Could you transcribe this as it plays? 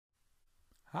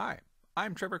Hi,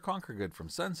 I'm Trevor Conquergood from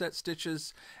Sunset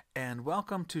Stitches, and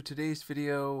welcome to today's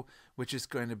video, which is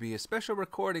going to be a special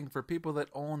recording for people that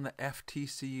own the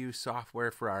FTC-U software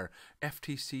for our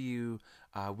FTC-U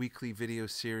weekly video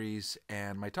series.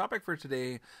 And my topic for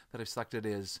today that I've selected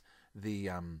is the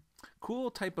cool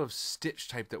type of stitch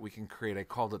type that we can create. I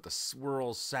called it the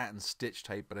Spiral Satin stitch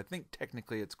type, but I think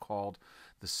technically it's called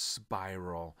the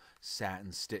Spiral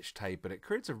Satin stitch type. But it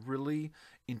creates a really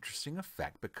interesting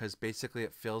effect because basically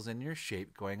it fills in your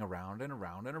shape going around and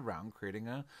around and around, creating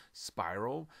a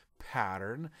spiral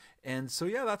pattern. And so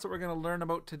yeah, that's what we're going to learn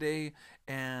about today.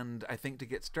 And I think to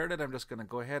get started, I'm just going to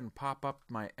go ahead and pop up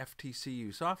my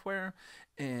FTC-U software,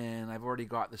 and I've already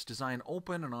got this design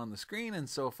open and on the screen. And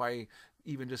so if I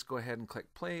even just go ahead and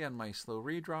click play on my slow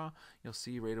redraw, you'll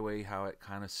see right away how it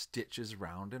kind of stitches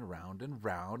round and round and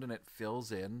round, and it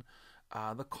fills in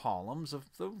the columns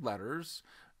of the letters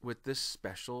with this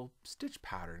special stitch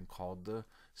pattern called the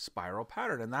spiral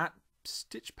pattern. And that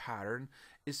stitch pattern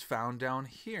is found down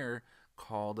here,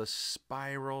 called a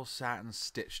Spiral Satin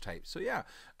stitch type. So yeah,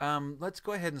 let's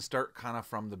go ahead and start kind of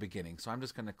from the beginning. So I'm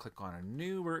just going to click on a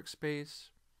new workspace,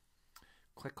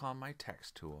 click on my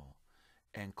text tool,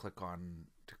 and click on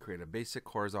to create a basic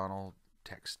horizontal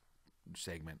text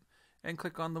segment, and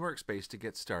click on the workspace to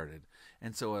get started.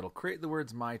 And so it'll create the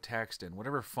words my text in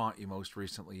whatever font you most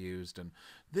recently used. And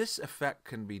this effect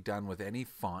can be done with any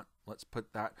font. Let's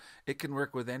put that. It can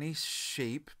work with any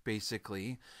shape,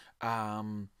 basically.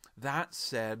 That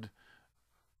said,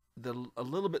 a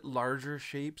little bit larger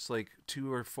shapes like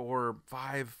 2 or 4 or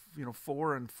 5,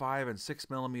 4 and 5 and 6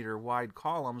 millimeter wide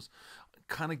columns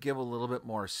kind of give a little bit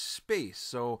more space.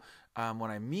 So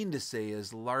what I mean to say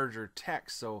is larger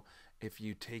text. So if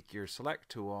you take your select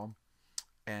tool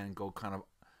and go kind of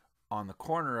on the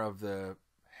corner of the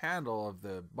handle of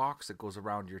the box that goes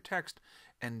around your text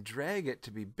and drag it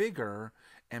to be bigger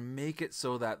and make it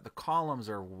so that the columns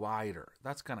are wider,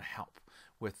 that's going to help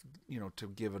with, to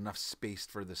give enough space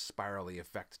for the spirally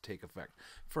effect to take effect.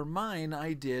 For mine,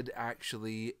 I did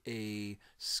actually a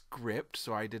script.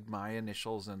 So I did my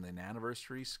initials in an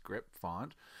anniversary script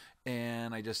font,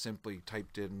 and I just simply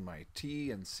typed in my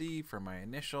T and C for my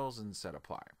initials and said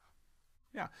apply.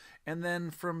 Yeah, and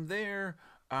then from there,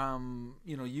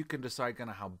 you can decide kind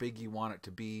of how big you want it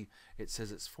to be. It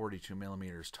says it's 42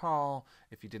 millimeters tall.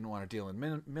 If you didn't want to deal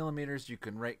in millimeters, you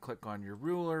can right click on your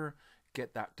ruler,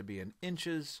 get that to be in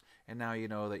inches, and now you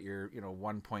know that you're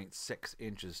 1.6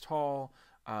 inches tall.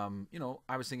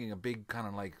 I was thinking a big kind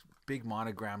of like big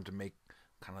monogram to make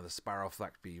kind of the spiral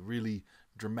effect be really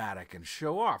dramatic and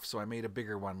show off. So I made a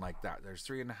bigger one like that. There's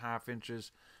 3.5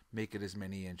 inches. Make it as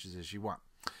many inches as you want.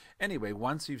 Anyway,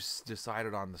 once you've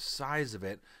decided on the size of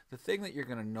it, the thing that you're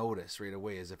going to notice right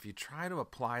away is if you try to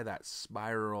apply that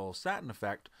spiral satin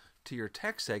effect to your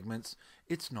text segments,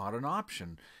 it's not an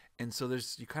option. And so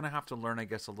you kind of have to learn, I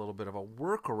guess, a little bit of a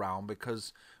workaround,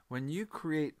 because when you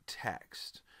create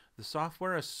text, the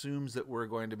software assumes that we're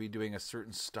going to be doing a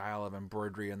certain style of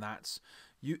embroidery, and that's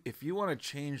if you want to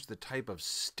change the type of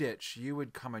stitch, you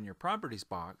would come in your properties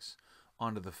box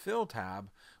onto the fill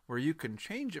tab, where you can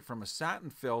change it from a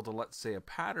satin fill to, let's say, a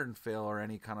pattern fill or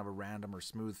any kind of a random or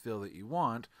smooth fill that you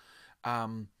want.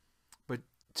 But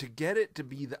to get it to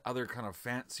be the other kind of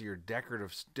fancier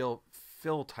decorative still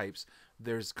fill types,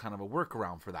 there's kind of a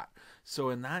workaround for that. So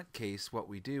in that case, what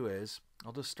we do is,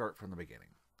 I'll just start from the beginning.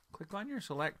 Click on your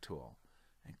select tool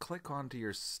and click onto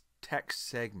your text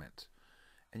segment.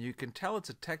 And you can tell it's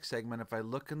a text segment. If I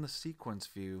look in the sequence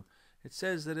view, it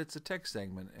says that it's a text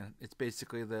segment, and it's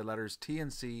basically the letters T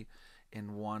and C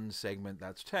in one segment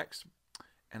that's text.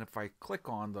 And if I click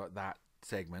on that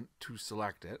segment to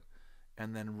select it,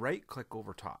 and then right click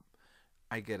over top,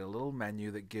 I get a little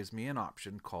menu that gives me an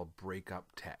option called breakup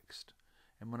text.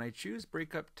 And when I choose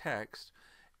breakup text,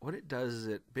 what it does is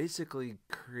it basically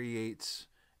it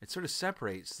sort of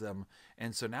separates them.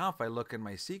 And so now if I look in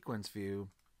my sequence view,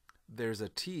 there's a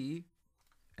T,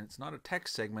 and it's not a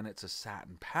text segment, it's a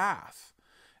satin path,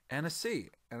 and a C,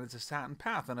 and it's a satin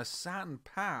path. And a satin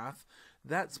path,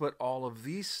 that's what all of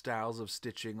these styles of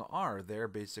stitching are. They're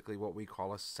basically what we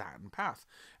call a satin path.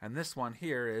 And this one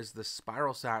here is the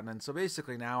Spiral Satin. And so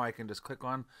basically now I can just click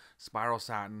on Spiral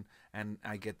Satin and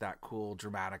I get that cool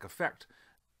dramatic effect.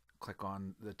 Click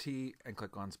on the T and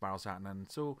click on Spiral Satin.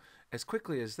 And so as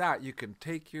quickly as that, you can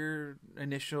take your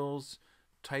initials,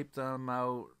 type them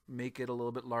out, make it a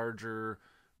little bit larger,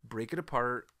 break it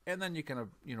apart, and then you can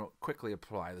quickly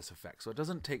apply this effect. So it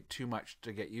doesn't take too much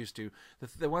to get used to.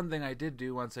 The one thing I did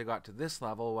do once I got to this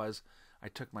level was I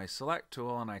took my select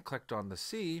tool and I clicked on the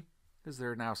C, because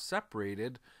they're now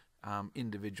separated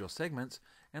individual segments,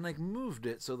 and I moved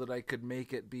it so that I could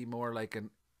make it be more like an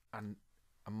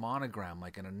a monogram,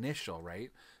 like an initial,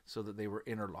 right? So that they were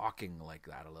interlocking like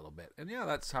that a little bit. And yeah,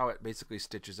 that's how it basically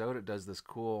stitches out. It does this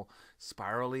cool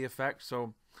spirally effect.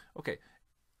 So, okay,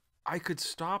 I could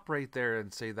stop right there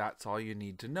and say that's all you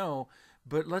need to know,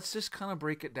 but let's just kind of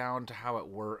break it down to how it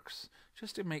works,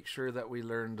 just to make sure that we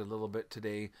learned a little bit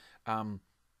today.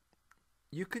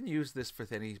 You can use this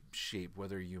with any shape,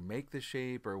 whether you make the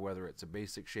shape or whether it's a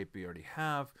basic shape you already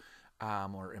have,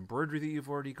 or embroidery that you've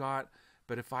already got.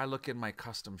 But if I look in my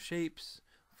custom shapes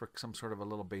for some sort of a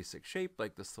little basic shape,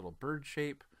 like this little bird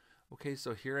shape, okay,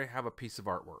 so here I have a piece of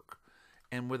artwork.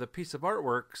 And with a piece of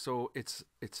artwork, so it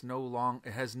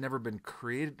has never been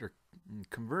created or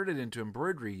converted into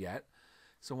embroidery yet.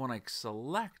 So when I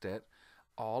select it,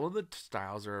 all of the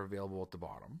styles are available at the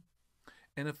bottom.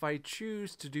 And if I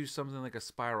choose to do something like a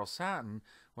spiral satin,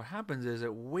 what happens is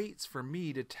it waits for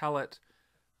me to tell it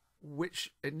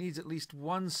which it needs at least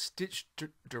one stitch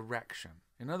direction.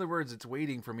 In other words, it's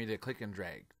waiting for me to click and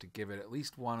drag to give it at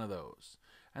least one of those.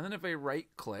 And then if I right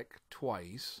click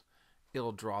twice,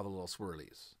 it'll draw the little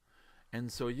swirlies.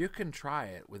 And so you can try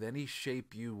it with any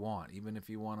shape you want, even if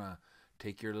you want to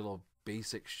take your little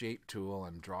basic shape tool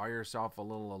and draw yourself a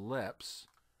little ellipse.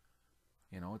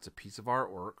 You know, it's a piece of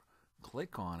artwork.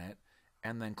 Click on it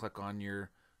and then click on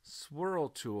your swirl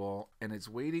tool, and it's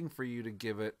waiting for you to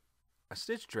give it a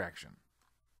stitch direction.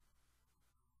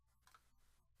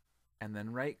 And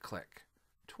then right click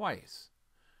twice.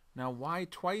 Now why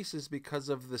twice is because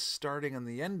of the starting and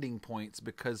the ending points,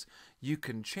 because you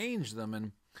can change them,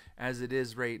 and as it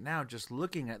is right now, just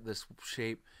looking at this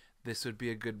shape, this would be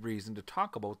a good reason to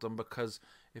talk about them, because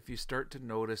if you start to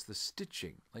notice the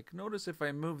stitching, like notice if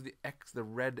I move the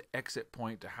red exit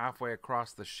point to halfway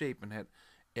across the shape and hit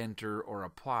enter or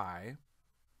apply,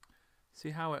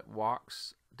 see how it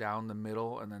walks down the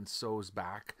middle and then sews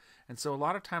back. And so a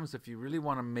lot of times if you really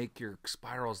want to make your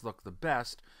spirals look the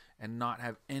best and not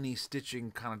have any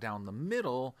stitching kind of down the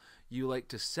middle, you like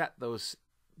to set those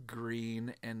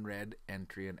green and red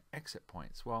entry and exit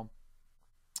points. Well,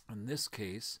 in this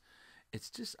case, it's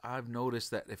just, I've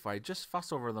noticed that if I just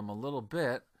fuss over them a little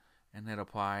bit and hit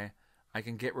apply, I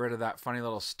can get rid of that funny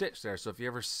little stitch there. So if you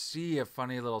ever see a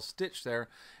funny little stitch there,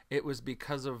 it was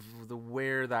because of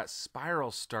where that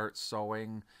spiral starts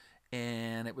sewing,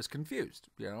 and it was confused.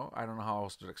 You know, I don't know how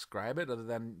else to describe it other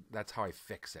than that's how I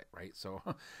fix it, right? So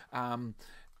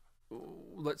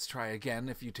let's try again.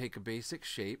 If you take a basic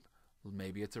shape,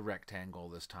 maybe it's a rectangle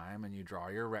this time, and you draw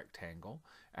your rectangle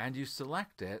and you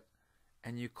select it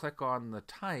and you click on the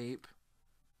type,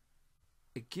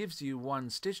 it gives you one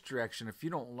stitch direction. If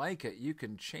you don't like it, you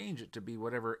can change it to be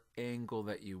whatever angle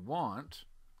that you want.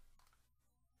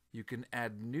 You can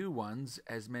add new ones,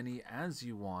 as many as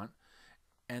you want.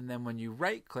 And then when you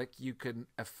right click, you can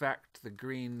affect the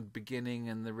green beginning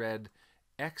and the red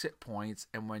exit points.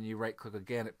 And when you right click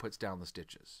again, it puts down the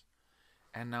stitches.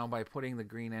 And now by putting the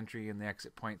green entry and the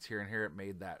exit points here and here, it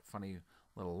made that funny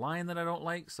little line that I don't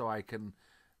like. So I can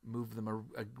move them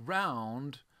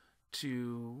around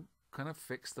to kind of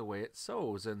fix the way it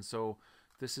sews. And so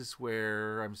this is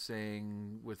where I'm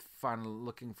saying, with fun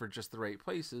looking for just the right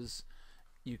places,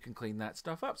 you can clean that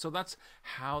stuff up. So that's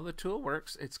how the tool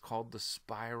works. It's called the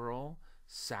Spiral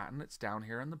Satin. It's down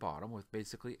here on the bottom with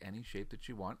basically any shape that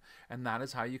you want. And that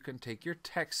is how you can take your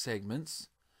text segments,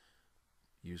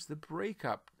 use the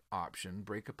breakup option,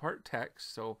 break apart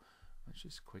text. So let's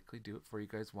just quickly do it for you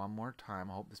guys one more time.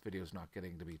 I hope this video is not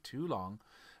getting to be too long.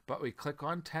 But we click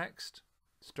on text,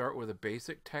 start with a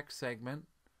basic text segment.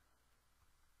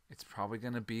 It's probably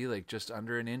going to be like just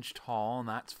under an inch tall, and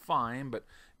that's fine, but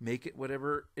make it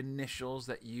whatever initials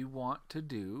that you want to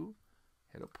do.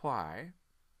 Hit apply,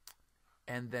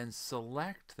 and then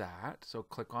select that. So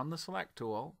click on the select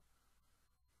tool,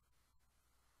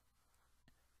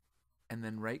 and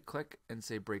then right click and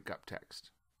say break up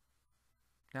text.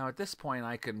 Now at this point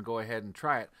I can go ahead and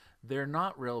try it. They're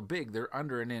not real big, they're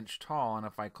under an inch tall, and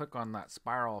if I click on that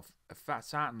Spiral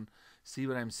Satin, see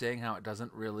what I'm saying, how it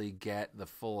doesn't really get the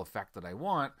full effect that I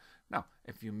want. Now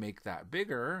if you make that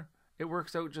bigger, it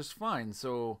works out just fine.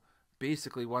 So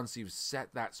basically once you've set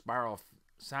that Spiral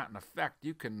Satin effect,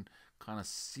 you can kind of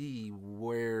see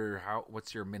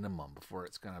what's your minimum before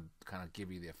it's going to kind of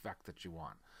give you the effect that you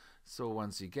want. So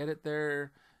once you get it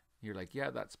there, you're like,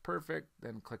 yeah, that's perfect.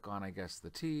 Then click on, I guess, the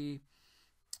T.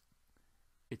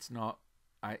 It's not,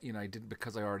 I didn't,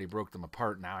 because I already broke them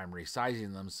apart. Now I'm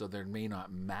resizing them, so they may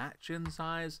not match in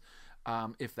size.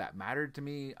 If that mattered to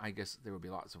me, I guess there would be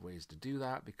lots of ways to do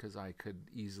that, because I could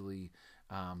easily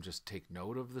just take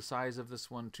note of the size of this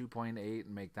one, 2.8,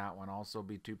 and make that one also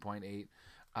be 2.8.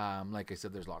 Like I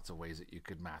said, there's lots of ways that you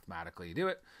could mathematically do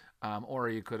it. Or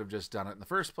you could have just done it in the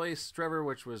first place, Trevor,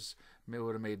 which would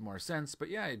have made more sense. But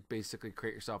yeah, you basically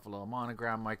create yourself a little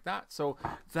monogram like that. So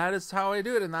that is how I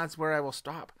do it, and that's where I will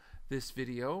stop this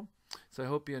video. So I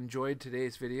hope you enjoyed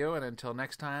today's video, and until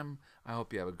next time, I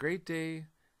hope you have a great day,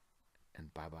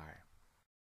 and bye-bye.